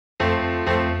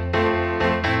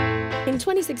In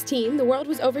 2016, the world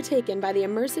was overtaken by the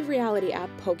immersive reality app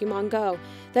Pokémon Go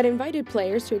that invited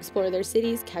players to explore their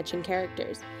cities catching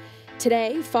characters.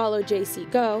 Today, Follow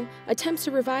JC Go attempts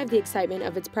to revive the excitement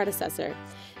of its predecessor.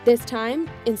 This time,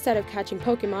 instead of catching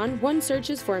Pokémon, one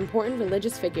searches for important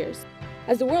religious figures.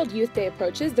 As the World Youth Day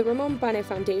approaches, the Ramon Pane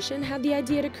Foundation had the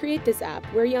idea to create this app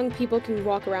where young people can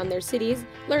walk around their cities,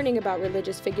 learning about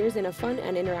religious figures in a fun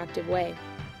and interactive way.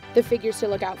 The figures to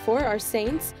look out for are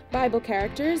saints, Bible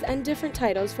characters, and different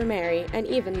titles for Mary, and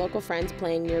even local friends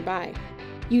playing nearby.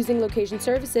 Using location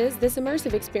services, this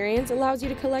immersive experience allows you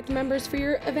to collect members for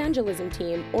your evangelism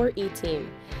team, or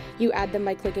E-team. You add them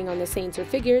by clicking on the saints or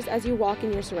figures as you walk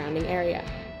in your surrounding area.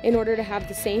 In order to have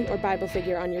the saint or Bible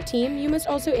figure on your team, you must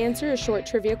also answer a short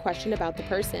trivia question about the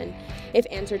person. If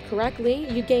answered correctly,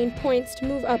 you gain points to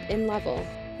move up in level.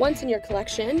 Once in your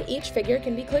collection, each figure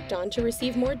can be clicked on to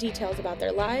receive more details about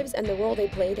their lives and the role they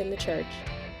played in the church.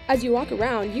 As you walk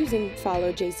around using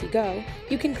Follow JC Go,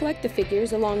 you can collect the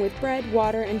figures along with bread,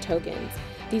 water, and tokens.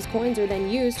 These coins are then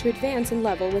used to advance in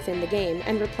level within the game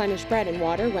and replenish bread and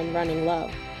water when running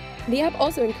low. The app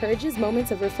also encourages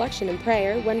moments of reflection and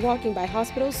prayer when walking by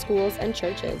hospitals, schools, and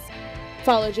churches.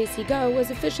 Follow JC Go was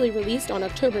officially released on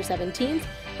October 17th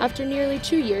after nearly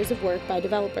 2 years of work by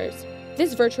developers.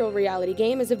 This virtual reality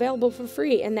game is available for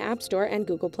free in the App Store and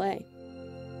Google Play.